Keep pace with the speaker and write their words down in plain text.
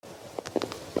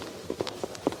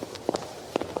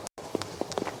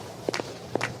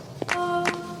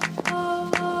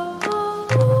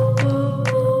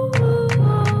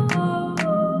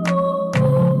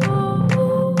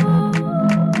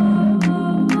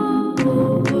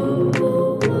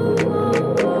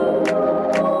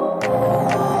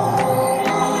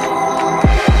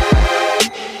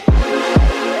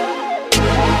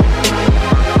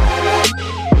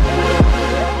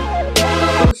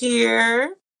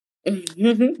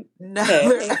Another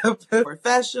Hey. episode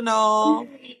professional.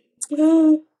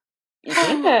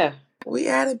 Yeah. We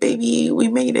had it, baby. We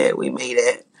made it. We made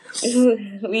it.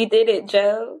 We did it,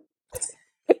 Joe.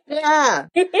 Yeah.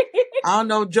 I don't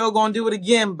know if Joe gonna do it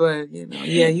again, but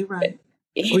yeah, you're right.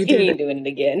 We He did ain't it. doing it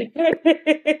again.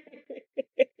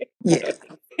 Yeah.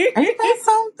 Ain't that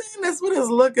something? That's what it's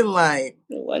looking like.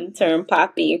 One term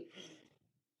poppy.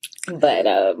 But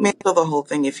Man, for the whole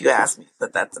thing, if you ask me,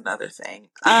 but that's another thing.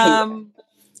 yeah.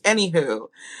 Anywho,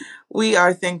 we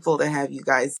are thankful to have you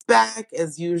guys back.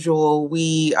 As usual,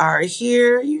 we are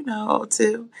here,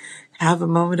 to have a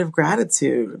moment of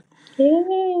gratitude.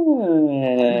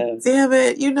 Yeah. Damn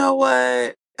it. You know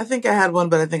what? I think I had one,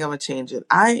 but I think I'm going to change it.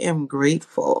 I am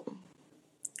grateful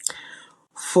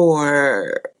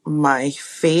for my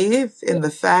faith in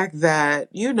the fact that,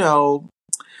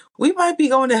 we might be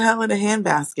going to hell in a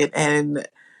handbasket. And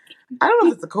I don't know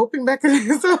if it's a coping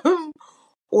mechanism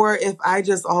or if I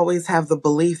just always have the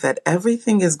belief that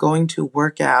everything is going to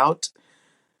work out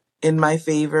in my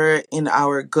favor, in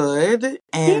our good,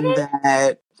 and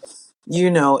that,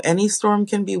 any storm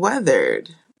can be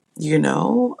weathered. You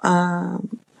know,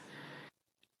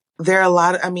 there are a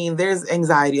lot of, I mean, there's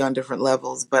anxiety on different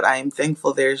levels, but I am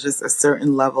thankful there's just a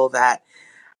certain level that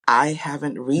I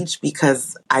haven't reached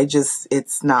because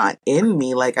it's not in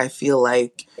me. Like, I feel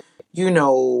like,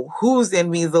 who's in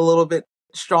me is a little bit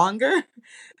stronger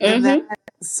than that. Mm-hmm.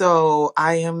 So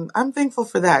I'm thankful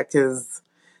for that because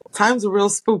times are real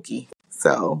spooky.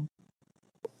 So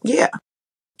yeah.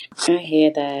 I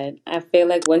hear that. I feel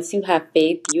like once you have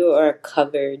faith, you are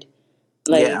covered.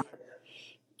 Yeah. Like,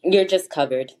 you're just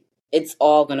covered. It's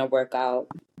all gonna work out.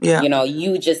 Yeah.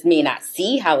 You just may not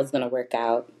see how it's gonna work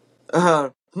out. Uh-huh.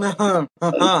 Say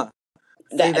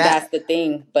That's that. the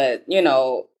thing. But you're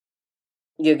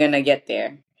gonna get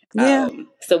there. Yeah.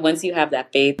 So once you have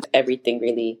that faith, everything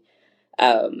really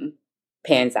um,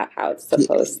 pans out how it's Yeah.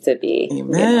 supposed to be.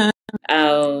 Amen.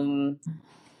 Um,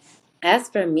 as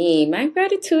for me, my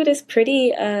gratitude is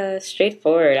pretty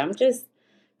straightforward. I'm just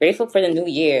grateful for the new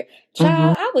year. Mm-hmm.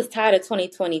 Child, I was tired of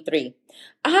 2023.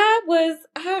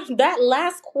 That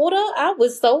last quarter, I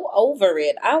was so over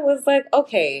it. I was like,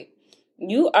 okay,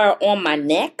 you are on my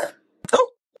neck. Oh,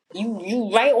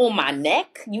 You right on my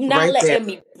neck. You not right there. letting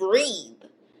me breathe.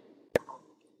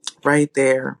 Right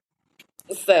there.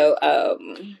 So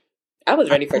I was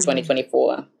I ready for agree.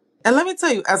 2024. And let me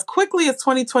tell you, as quickly as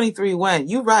 2023 went,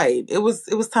 you're right. It was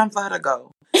time for her to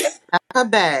go. Pack her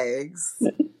bags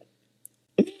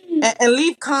and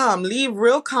leave calm. Leave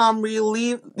real calm.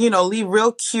 Leave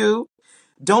real cute.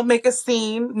 Don't make a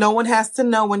scene. No one has to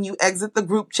know when you exit the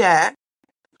group chat.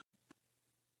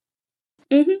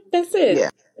 That's it. Yeah.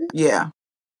 Yeah.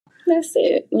 That's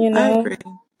it. I agree.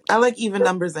 I like even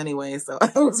numbers anyway, so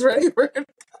I was ready for it.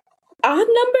 Odd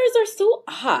numbers are so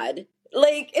odd.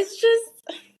 Like, it's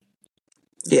just,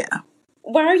 Yeah.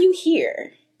 why are you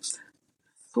here?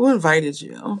 Who invited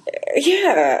you?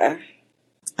 Yeah.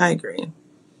 I agree.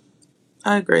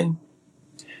 I agree.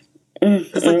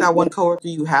 It's like that one Mm-mm. coworker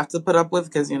you have to put up with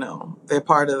because, they're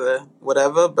part of the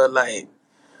whatever, but like,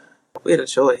 we had a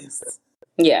choice.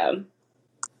 Yeah.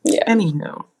 Yeah.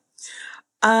 Anywho,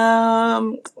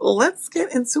 let's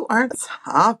get into our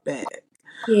topic.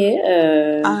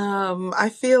 Yeah. I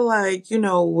feel like,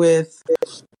 with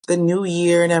the new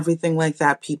year and everything like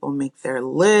that, people make their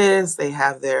lists, they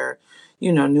have their,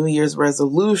 New Year's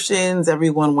resolutions,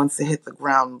 everyone wants to hit the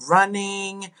ground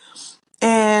running.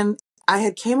 And I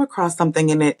had came across something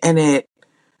in it and it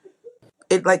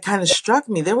like kind of struck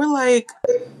me. They were like,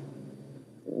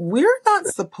 we're not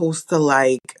supposed to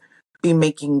like be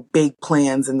making big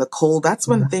plans in the cold. That's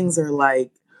when things are like,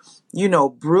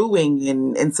 brewing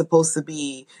and supposed to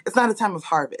be, it's not a time of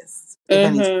harvest, if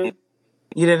anything. Mm-hmm.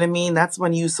 You know what I mean? That's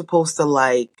when you're supposed to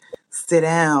like sit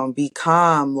down, be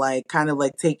calm, like kind of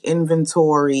like take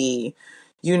inventory,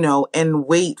 and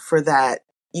wait for that,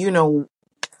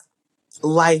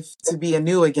 life to be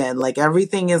anew again. Like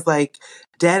everything is like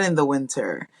dead in the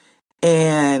winter.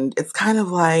 And it's kind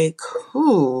of like,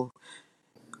 ooh,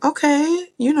 okay,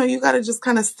 you got to just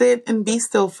kind of sit and be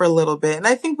still for a little bit. And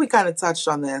I think we kind of touched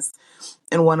on this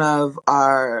in one of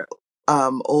our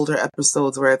older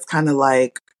episodes where it's kind of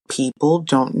like people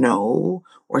don't know,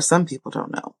 or some people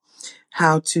don't know,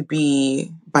 how to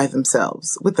be by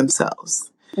themselves, with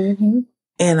themselves. Mm-hmm.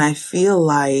 And I feel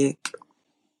like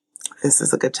this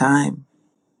is a good time.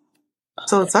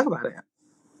 So let's talk about it.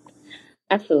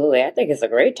 Absolutely. I think it's a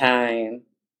great time.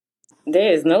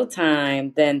 There is no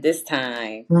time than this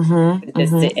time Mm-hmm. to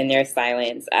just sit Mm-hmm. in their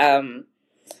silence.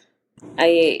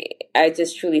 I I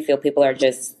just truly feel people are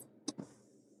just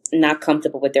not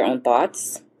comfortable with their own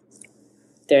thoughts.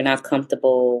 they're not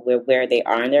comfortable with where they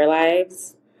are in their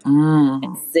lives.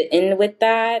 And sitting with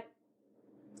that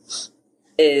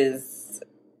is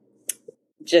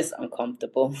just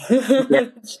uncomfortable. Yeah.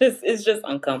 It's just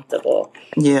uncomfortable.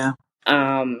 Yeah.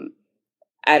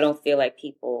 I don't feel like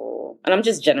people, and I'm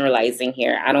just generalizing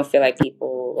here, I don't feel like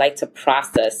people like to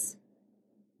process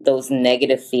those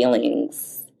negative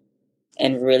feelings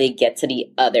and really get to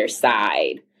the other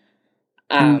side.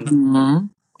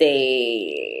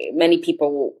 Many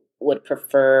people would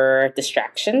prefer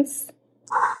distractions,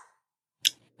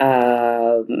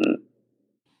 and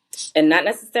not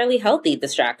necessarily healthy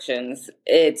distractions.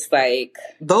 It's like,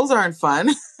 those aren't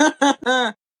fun.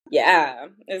 yeah,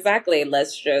 exactly.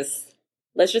 Let's just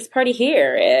party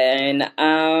here and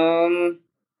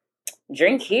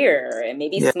drink here and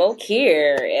maybe smoke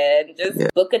here and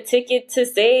just book a ticket to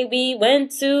say we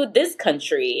went to this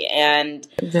country, and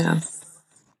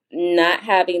not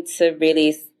having to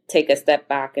really take a step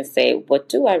back and say, what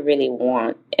do I really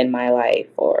want in my life?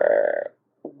 Or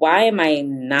why am I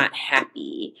not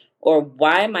happy? Or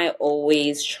why am I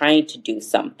always trying to do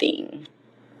something?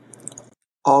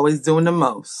 Always doing the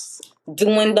most.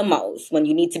 Doing the most when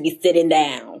you need to be sitting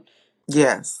down.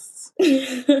 Yes.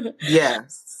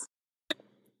 Yes.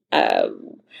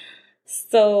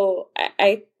 So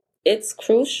I it's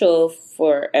crucial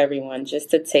for everyone just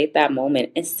to take that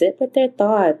moment and sit with their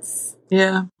thoughts.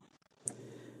 Yeah.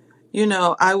 You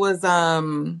know, I was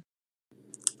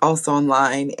also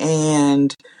online,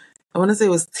 and I want to say it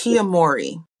was Tia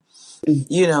Mowry.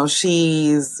 You know,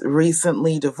 she's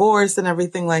recently divorced and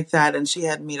everything like that, and she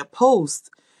had made a post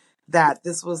that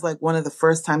this was like one of the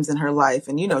first times in her life.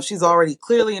 And, you know, she's already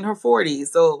clearly in her 40s.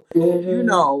 So, you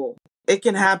know, it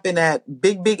can happen at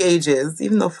big, big ages,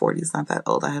 even though 40 is not that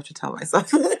old. I have to tell myself.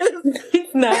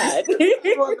 It's not.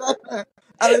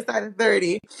 Other side of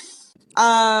 30.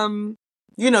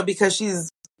 You know, because she's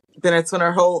been a twin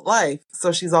her whole life.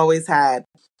 So she's always had,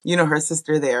 you know, her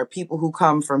sister there, people who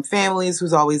come from families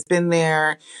who's always been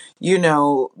there. You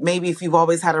know, maybe if you've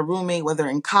always had a roommate, whether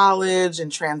in college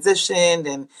and transitioned,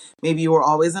 and maybe you were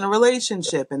always in a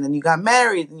relationship and then you got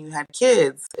married and you had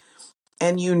kids,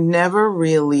 and you never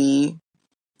really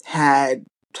had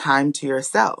time to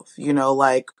yourself, you know,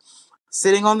 like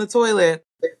sitting on the toilet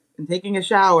and taking a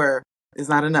shower is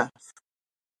not enough.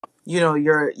 You know,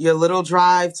 your little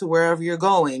drive to wherever you're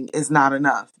going is not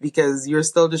enough because you're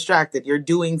still distracted. You're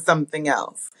doing something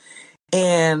else.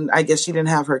 And I guess she didn't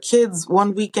have her kids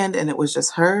one weekend, and it was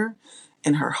just her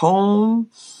in her home.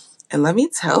 And let me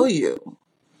tell you,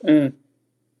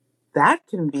 that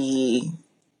can be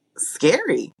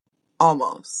scary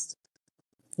almost.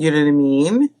 You know what I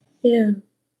mean? Yeah.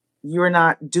 You're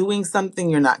not doing something,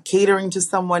 you're not catering to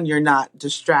someone, you're not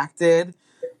distracted,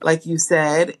 like you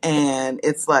said. And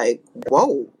it's like,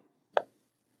 whoa.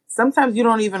 Sometimes you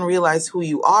don't even realize who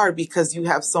you are because you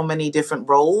have so many different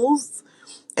roles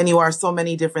and you are so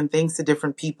many different things to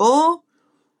different people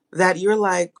that you're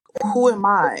like, who am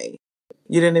I?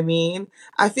 You know what I mean?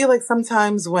 I feel like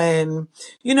sometimes when,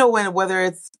 you know, whether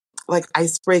it's like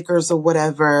icebreakers or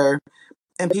whatever,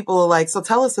 and people are like, so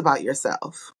tell us about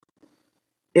yourself.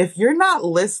 If you're not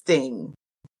listing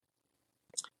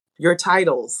your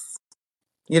titles,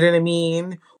 you know what I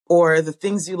mean? Or the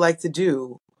things you like to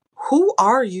do, who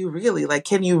are you really? Like,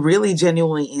 can you really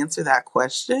genuinely answer that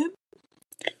question?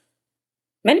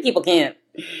 Many people can't.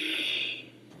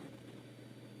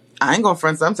 I ain't gonna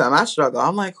front, sometimes I struggle.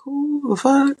 I'm like, who the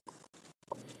fuck?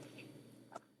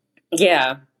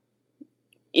 Yeah.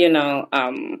 You know,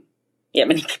 yeah,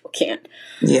 many people can't.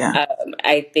 Yeah.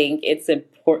 I think it's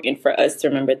important for us to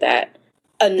remember that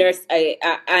a nurse,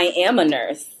 I am a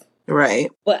nurse. Right.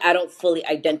 But I don't fully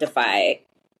identify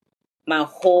my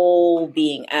whole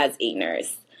being as a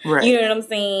nurse. Right. You know what I'm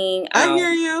saying? I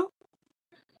hear you.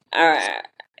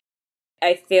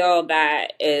 I feel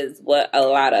that is what a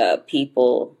lot of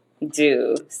people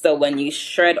do. So when you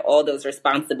shred all those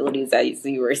responsibilities as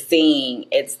you were saying,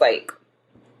 it's like,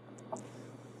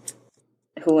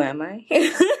 who am I?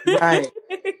 Right.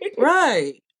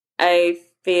 Right. I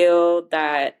feel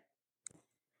that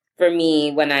for me,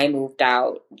 when I moved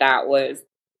out, that was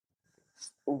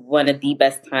one of the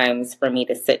best times for me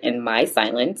to sit in my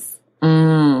silence.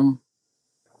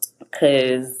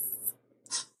 Because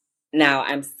now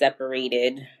I'm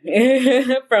separated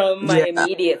from my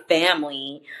immediate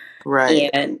family. Right.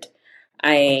 And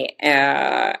I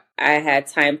had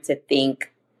time to think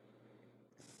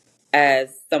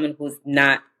as someone who's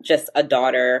not just a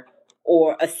daughter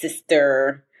or a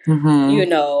sister. You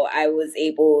know, I was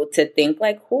able to think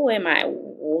like, who am I?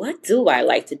 What do I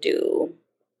like to do?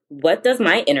 What does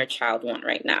my inner child want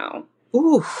right now?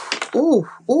 Ooh, ooh,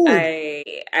 ooh.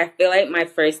 I feel like my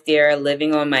first year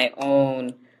living on my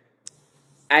own,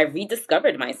 I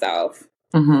rediscovered myself.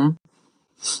 Mm-hmm.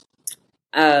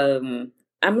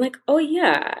 I'm like, oh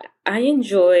yeah, I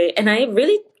enjoy, and I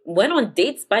really went on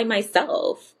dates by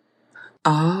myself.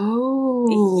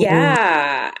 Oh.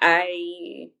 Yeah,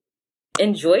 I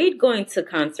enjoyed going to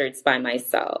concerts by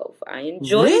myself. I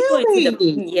enjoyed going to the,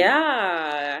 Really?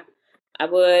 yeah. I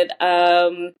would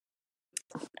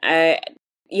I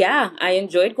yeah, I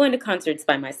enjoyed going to concerts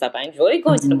by myself. I enjoyed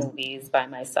going to the Mm-hmm. movies by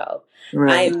myself. I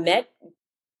Right. met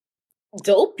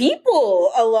dope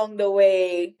people along the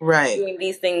way Right. doing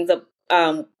these things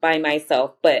by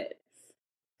myself, but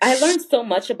I learned so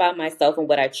much about myself and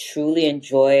what I truly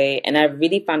enjoy, and I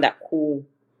really found out who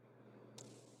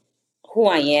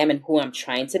I am and who I'm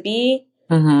trying to be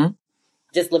Mm-hmm.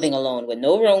 just living alone with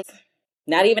no room,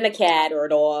 not even a cat or a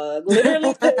dog,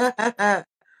 literally just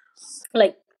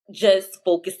like just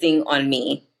focusing on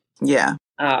me. Yeah.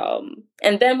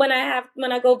 And then when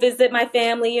I go visit my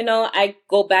family, I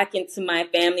go back into my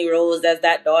family roles as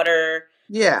that daughter,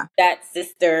 Yeah. that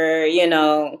sister,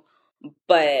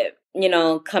 but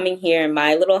coming here in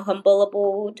my little humble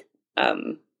abode,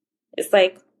 um, it's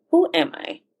like, who am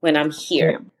I when I'm Yeah.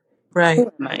 here? Right.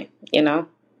 Who am I?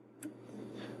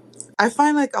 I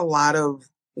find like a lot of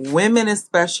women,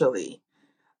 especially,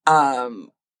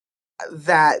 um,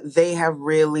 that they have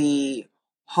really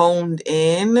honed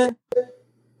in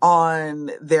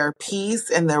on their peace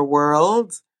and their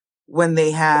world when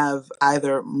they have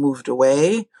either moved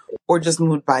away or just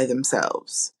moved by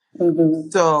themselves. Mm-hmm.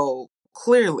 So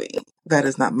clearly, that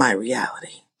is not my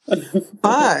reality.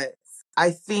 But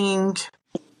I think,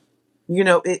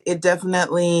 it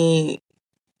definitely,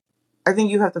 I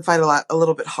think you have to fight a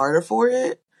little bit harder for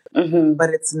it, Mm-hmm. but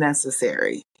it's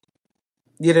necessary.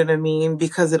 You know what I mean?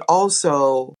 Because it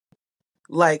also,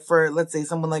 like, for, let's say,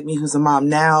 someone like me who's a mom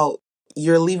now,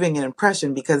 you're leaving an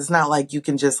impression because it's not like you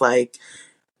can just like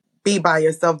be by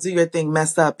yourself, do your thing,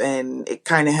 mess up, and it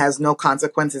kind of has no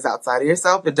consequences outside of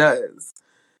yourself. It does.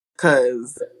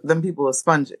 Because them people are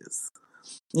sponges.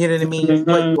 You know what I mean?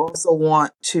 But Mm-hmm. you also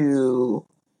want to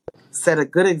set a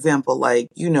good example, like,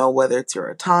 whether it's your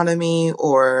autonomy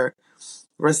or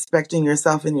respecting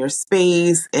yourself in your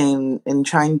space and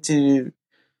trying to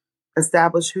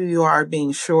establish who you are,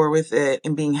 being sure with it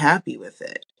and being happy with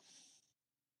it.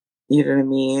 You know what I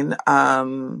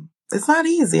mean? It's not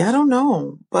easy. I don't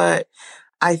know, but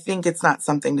I think it's not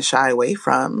something to shy away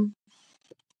from.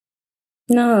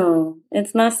 No,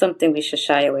 it's not something we should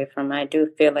shy away from. I do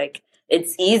feel like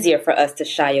it's easier for us to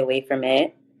shy away from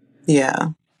it. Yeah.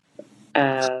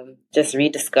 Just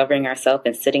rediscovering ourselves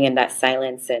and sitting in that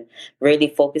silence and really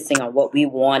focusing on what we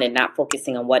want and not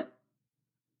focusing on what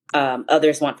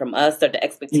others want from us or the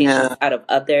expectations Yeah. out of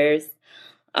others.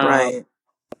 Um, Right.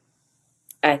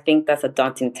 I think that's a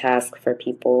daunting task for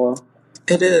people.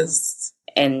 It is.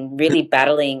 And really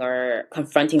battling or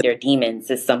confronting their demons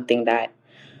is something that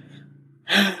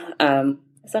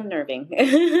it's unnerving.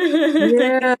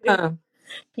 Yeah.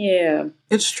 Yeah.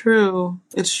 It's true.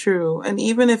 It's true. And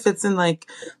even if it's in like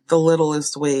the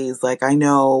littlest ways, like I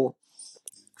know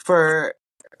for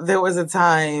there was a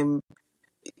time,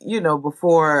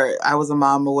 before I was a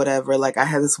mom or whatever, like I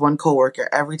had this one coworker,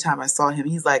 every time I saw him,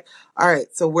 he's like, "All right,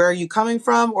 so where are you coming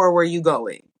from or where are you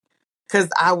going?" Cuz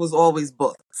I was always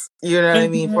booked. You know what I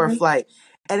mean, for a Mm-hmm. flight.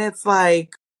 And it's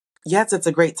like, yes, it's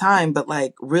a great time, but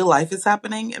like real life is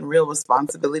happening and real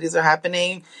responsibilities are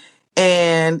happening.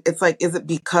 And it's like, is it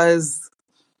because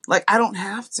like I don't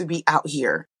have to be out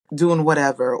here doing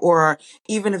whatever? Or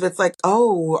even if it's like,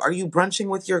 oh, are you brunching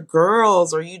with your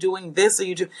girls? Are you doing this? Are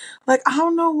you do like I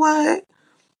don't know what?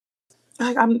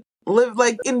 Like I'm live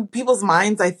like in people's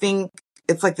minds, I think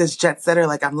it's like this jet setter,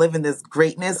 like I'm living this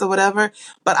greatness or whatever.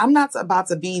 But I'm not about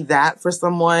to be that for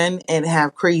someone and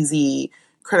have crazy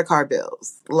credit card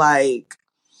bills. Like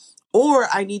or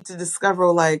I need to discover,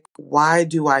 like, why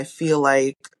do I feel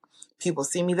like people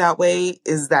see me that way?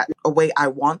 Is that a way I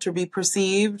want to be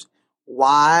perceived?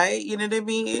 Why? You know what I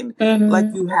mean? Like,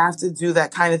 Mm-hmm. you have to do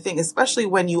that kind of thing, especially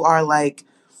when you are, like,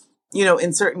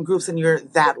 in certain groups and you're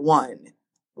that one.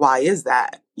 Why is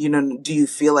that? Do you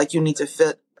feel like you need to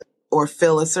fit or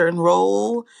fill a certain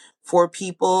role for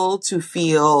people to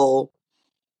feel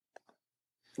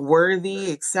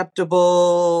worthy,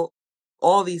 acceptable,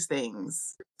 all these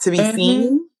things to be Mm-hmm.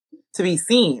 seen, to be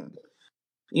seen.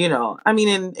 I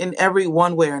mean, in every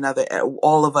one way or another,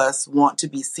 all of us want to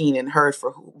be seen and heard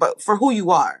but for who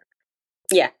you are.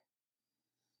 Yeah.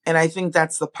 And I think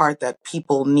that's the part that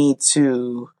people need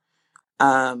to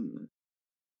um,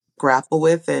 grapple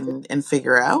with and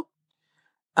figure out.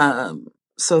 Um,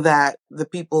 so that the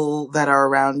people that are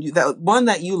around you,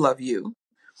 that you love you,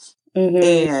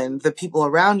 and the people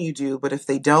around you do, but if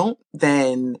they don't,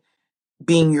 then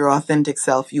being your authentic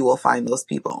self, you will find those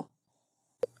people.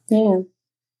 Yeah,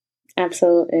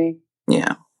 absolutely.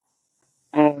 Yeah.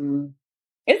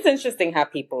 It's interesting how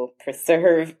people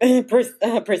perceive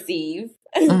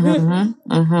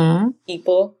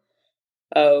people.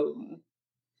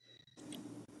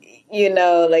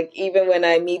 Like even when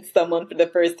I meet someone for the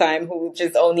first time who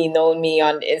just only known me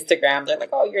on Instagram, they're like,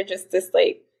 "Oh, you're just this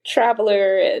like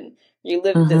traveler and you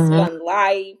live this fun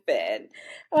life," and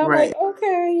I'm like,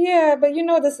 "Okay, yeah, but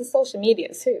this is social media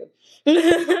too."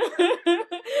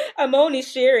 I'm only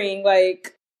sharing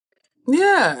like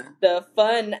the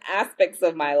fun aspects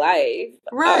of my life.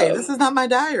 Right. This is not my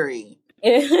diary.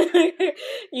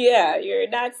 Yeah, you're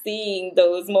not seeing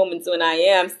those moments when I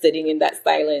am sitting in that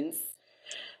silence,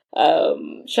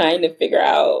 trying to figure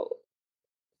out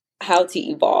how to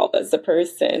evolve as a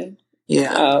person.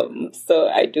 Yeah. So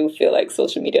I do feel like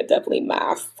social media definitely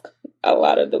masks a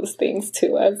lot of those things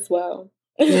too as well.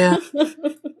 Yeah.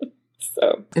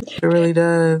 So it really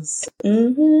does.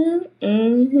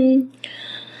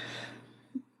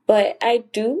 But I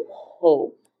do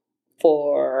hope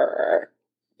for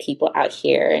people out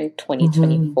here in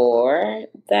 2024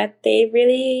 that they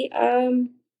really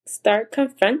start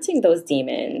confronting those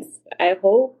demons. I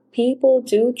hope people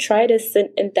do try to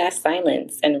sit in that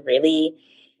silence and really,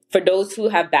 for those who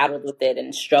have battled with it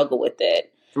and struggle with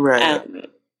it,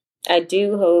 I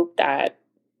do hope that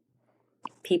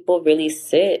people really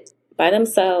sit by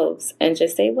themselves and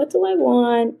just say, what do I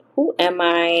want? Who am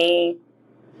I?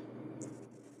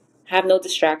 Have no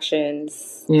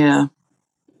distractions. Yeah.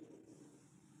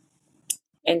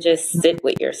 And just sit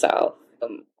with yourself,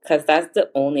 because that's the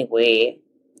only way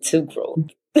to grow.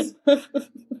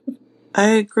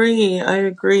 I agree.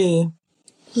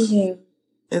 Yeah.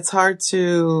 It's hard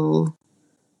to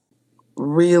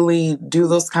really do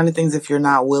those kind of things if you're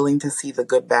not willing to see the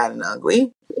good, bad, and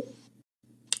ugly.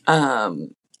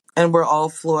 And we're all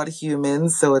flawed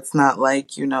humans, so it's not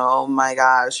like, my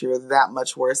gosh, you're that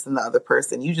much worse than the other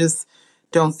person. You just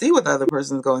don't see what the other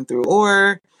person's going through,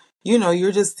 or,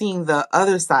 you're just seeing the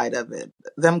other side of it,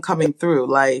 them coming through.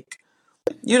 Like,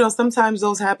 sometimes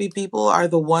those happy people are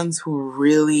the ones who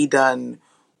really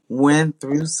went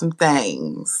through some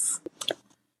things.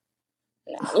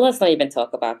 Let's not even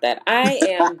talk about that. I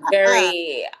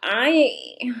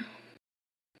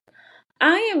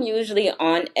am usually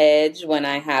on edge when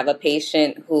I have a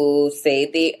patient who say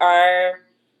they are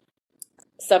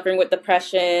suffering with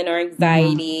depression or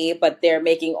anxiety, but they're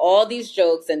making all these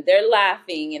jokes and they're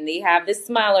laughing and they have this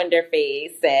smile on their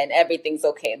face and everything's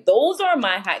okay. Those are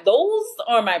my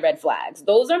red flags.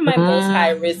 Those are my most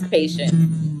high risk patients,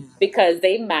 because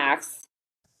they mask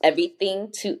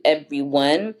everything to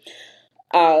everyone.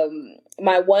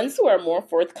 My ones who are more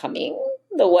forthcoming,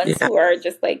 the ones who are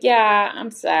just like, yeah, I'm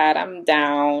sad, I'm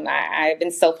down, I've been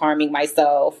self-harming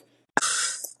myself.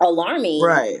 Alarming.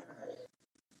 Right.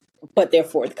 But they're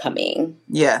forthcoming.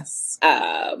 Yes.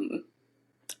 I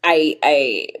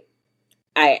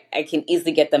can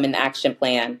easily get them an action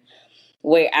plan.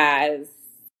 Whereas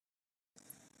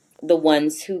the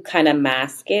ones who kind of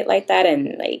mask it like that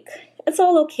and like, it's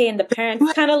all okay, and the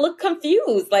parents kind of look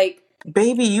confused, like,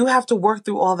 baby, you have to work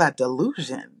through all that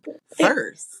delusion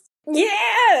first.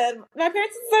 Yeah, my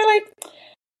parents are like,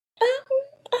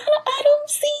 I don't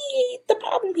see the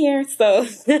problem here. So,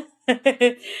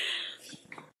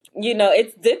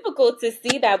 it's difficult to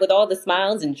see that with all the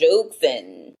smiles and jokes,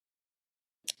 and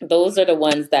those are the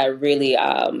ones that really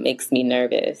makes me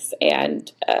nervous.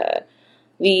 And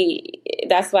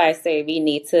that's why I say we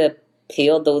need to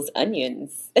peel those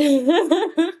onions. Peel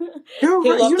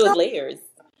off those layers.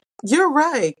 You're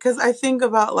right. Because I think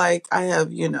about, like, I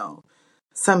have,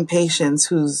 some patients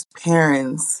whose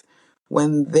parents,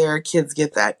 when their kids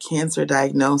get that cancer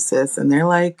diagnosis, and they're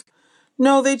like,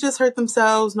 no, they just hurt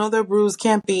themselves. No, they're bruised.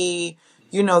 Can't be.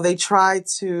 They try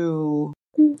to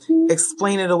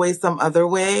explain it away some other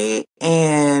way.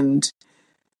 And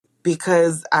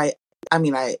because I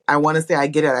want to say I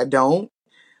get it, I don't.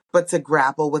 But to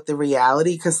grapple with the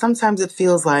reality, because sometimes it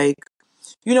feels like,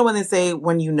 when they say,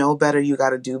 when you know better, you got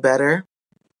to do better.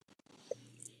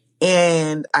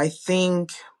 And I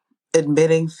think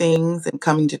admitting things and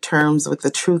coming to terms with the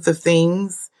truth of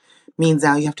things means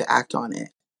now you have to act on it.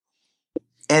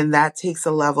 And that takes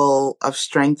a level of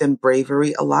strength and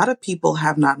bravery a lot of people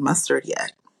have not mustered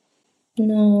yet.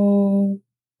 No.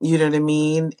 You know what I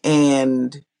mean?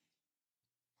 And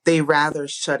they rather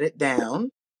shut it down.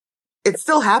 It's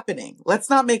still happening. Let's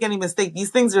not make any mistake.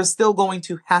 These things are still going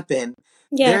to happen.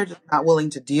 Yeah. They're just not willing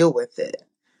to deal with it.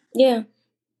 Yeah.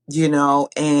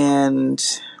 and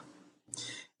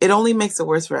it only makes it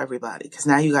worse for everybody because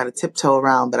now you got to tiptoe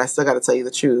around, but I still got to tell you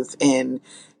the truth. And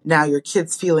now your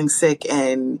kid's feeling sick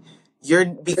and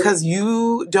because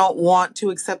you don't want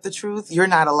to accept the truth, you're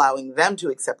not allowing them to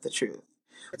accept the truth.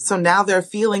 So now they're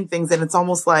feeling things and it's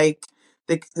almost like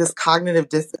this cognitive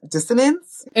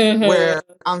dissonance where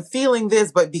I'm feeling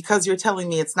this, but because you're telling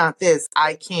me it's not this,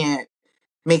 I can't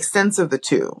make sense of the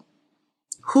two.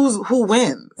 Who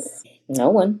wins? No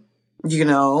one.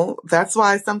 That's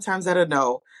why sometimes, I don't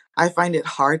know, I find it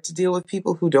hard to deal with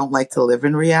people who don't like to live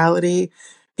in reality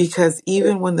because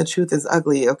even when the truth is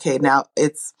ugly, okay, now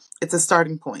it's a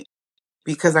starting point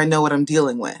because I know what I'm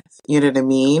dealing with. You know what I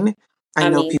mean? I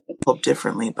know people hope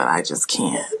differently, but I just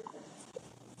can't.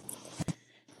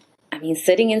 I mean,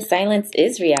 sitting in silence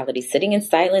is reality. Sitting in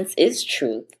silence is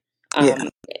truth.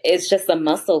 It's just a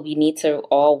muscle we need to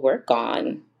all work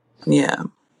on. Yeah.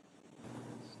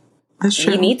 That's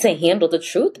true. We need to handle the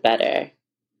truth better.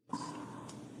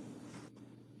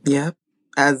 Yep.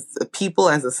 As a people,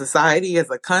 as a society, as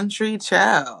a country,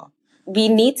 child. We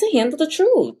need to handle the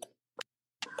truth.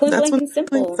 Point That's blank when and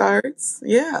simple. it starts.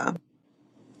 Yeah.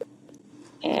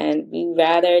 And we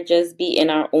rather just be in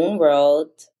our own world,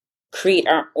 create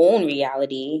our own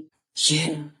reality.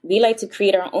 Yeah. We like to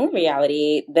create our own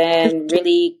reality than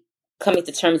really coming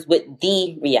to terms with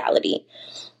the reality.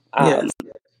 Yes.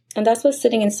 And that's what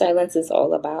sitting in silence is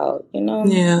all about,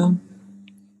 Yeah.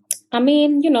 I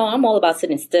mean, I'm all about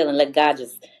sitting still and let God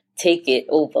just take it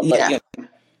over. Yeah. But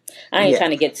I ain't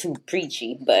trying to get too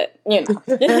preachy, but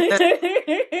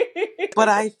But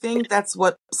I think that's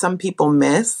what some people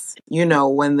miss,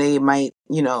 when they might,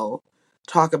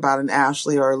 talk about an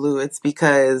Ashley or a Lou. It's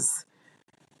because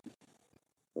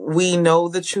we know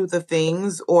the truth of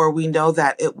things, or we know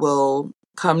that it will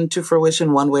come to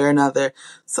fruition one way or another.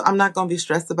 So I'm not going to be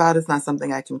stressed about it. It's not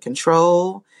something I can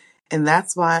control. And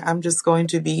that's why I'm just going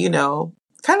to be,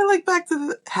 kind of like back to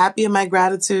the happy in my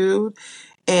gratitude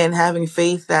and having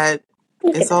faith that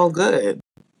it's all good.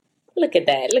 Look at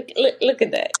that. Look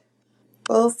at that.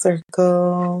 Full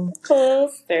circle. Full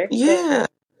circle. Yeah.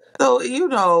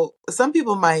 So, some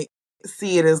people might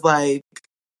see it as like,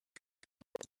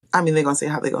 I mean, they're going to say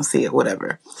how they're going to see it,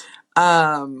 whatever.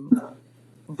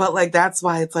 But like, that's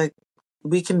why it's like,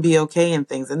 we can be okay in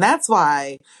things. And that's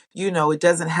why, it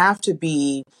doesn't have to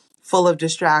be full of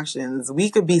distractions. We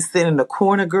could be sitting in a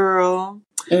corner, girl,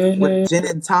 with gin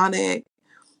and tonic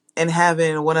and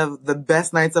having one of the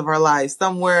best nights of our lives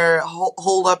somewhere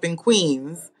holed up in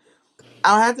Queens.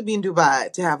 I don't have to be in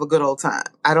Dubai to have a good old time.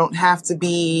 I don't have to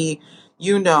be,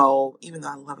 even though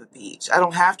I love a beach, I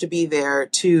don't have to be there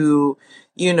to,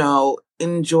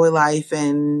 enjoy life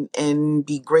and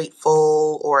be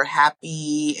grateful or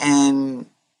happy. And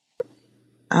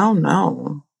I don't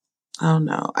know.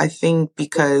 I think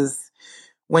because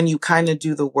when you kind of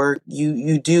do the work,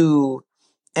 you do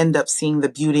end up seeing the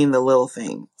beauty in the little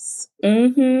things. I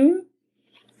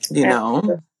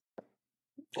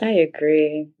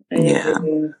agree.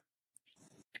 Agree.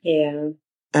 Yeah.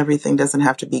 Everything doesn't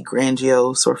have to be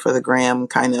grandiose or for the gram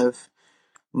kind of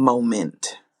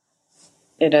moment.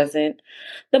 It doesn't.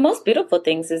 The most beautiful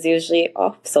things is usually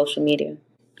off social media.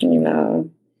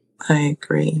 I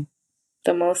agree.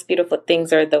 The most beautiful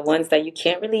things are the ones that you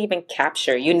can't really even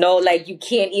capture. Like you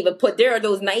can't even put. There are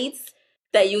those nights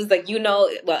that you was like, well,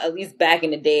 at least back in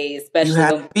the day, especially you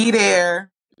had to be there.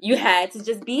 You had to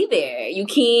just be there.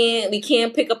 We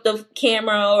can't pick up the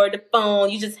camera or the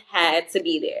phone. You just had to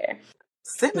be there.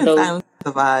 Sitting in silence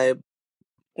is a vibe.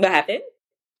 What happened?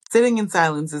 Sitting in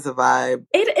silence is a vibe.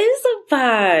 It is a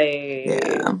vibe.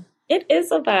 Yeah. It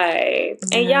is a vibe.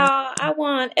 Yeah. And y'all, I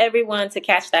want everyone to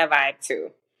catch that vibe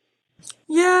too.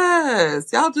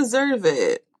 Yes. Y'all deserve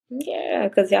it. Yeah,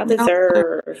 because y'all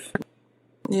deserve.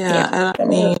 Yeah. I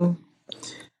mean,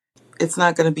 it's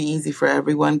not going to be easy for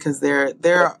everyone because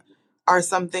there are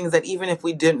some things that even if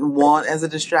we didn't want as a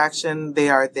distraction, they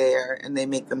are there and they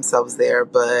make themselves there.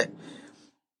 But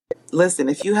listen,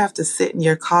 if you have to sit in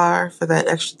your car for that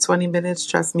extra 20 minutes,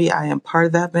 trust me, I am part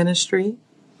of that ministry.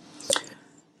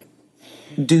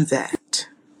 Do that.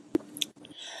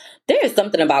 There is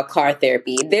something about car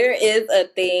therapy. There is a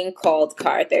thing called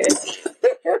car therapy.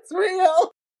 It's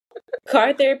real.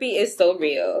 Car therapy is so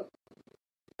real.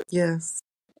 Yes.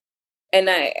 And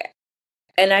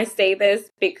I say this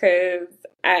because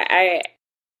I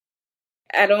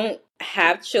don't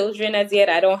have children as yet.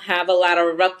 I don't have a lot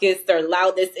of ruckus or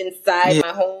loudness inside my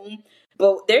home.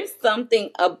 But there's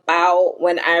something about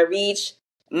when I reach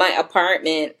my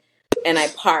apartment and I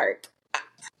park,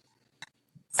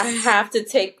 I have to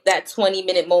take that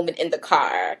 20-minute moment in the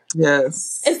car.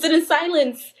 Yes. And sit in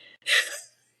silence.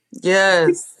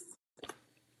 Yes.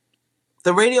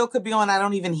 The radio could be on. I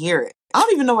don't even hear it. I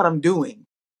don't even know what I'm doing,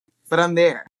 but I'm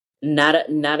there. Not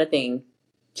a thing.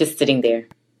 Just sitting there.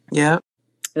 Yeah.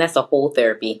 And that's a whole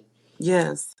therapy.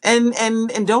 Yes. And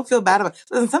don't feel bad about it.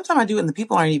 Listen, sometimes I do it and the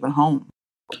people aren't even home.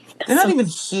 They're not even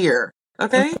here.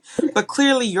 Okay? But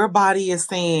clearly your body is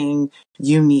saying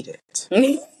you need it.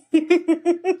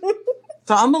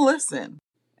 So I'm going to listen.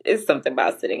 It's something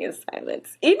about sitting in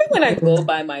silence. Even when I go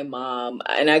by my mom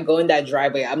and I go in that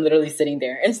driveway, I'm literally sitting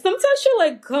there. And sometimes she'll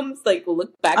like comes like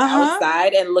look back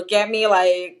outside and look at me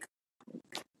like.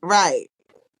 Right.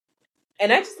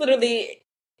 And I just literally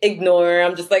ignore her.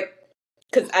 I'm just like,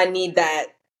 because I need that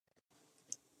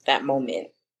moment.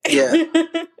 Yeah.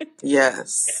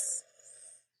 Yes.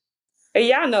 Hey,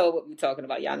 y'all know what we're talking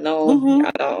about. Y'all know. Mm-hmm.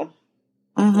 Y'all know.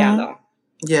 Mm-hmm. Y'all know.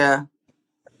 Yeah.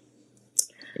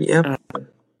 Yep.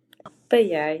 But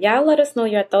yeah, y'all let us know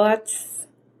your thoughts.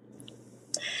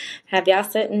 Have y'all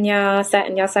sat in y'all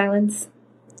silence?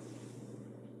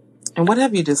 And what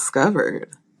have you discovered?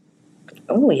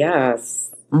 Oh,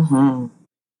 yes. Mm-hmm.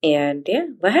 And yeah,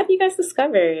 what have you guys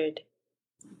discovered?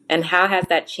 And how has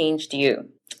that changed you?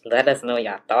 Let us know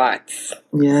your thoughts.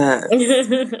 Yes.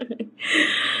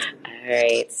 All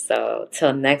right. So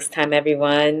till next time,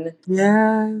 everyone.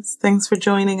 Yes. Thanks for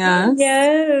joining us.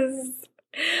 Yes.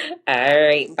 All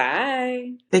right.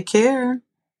 Bye. Take care.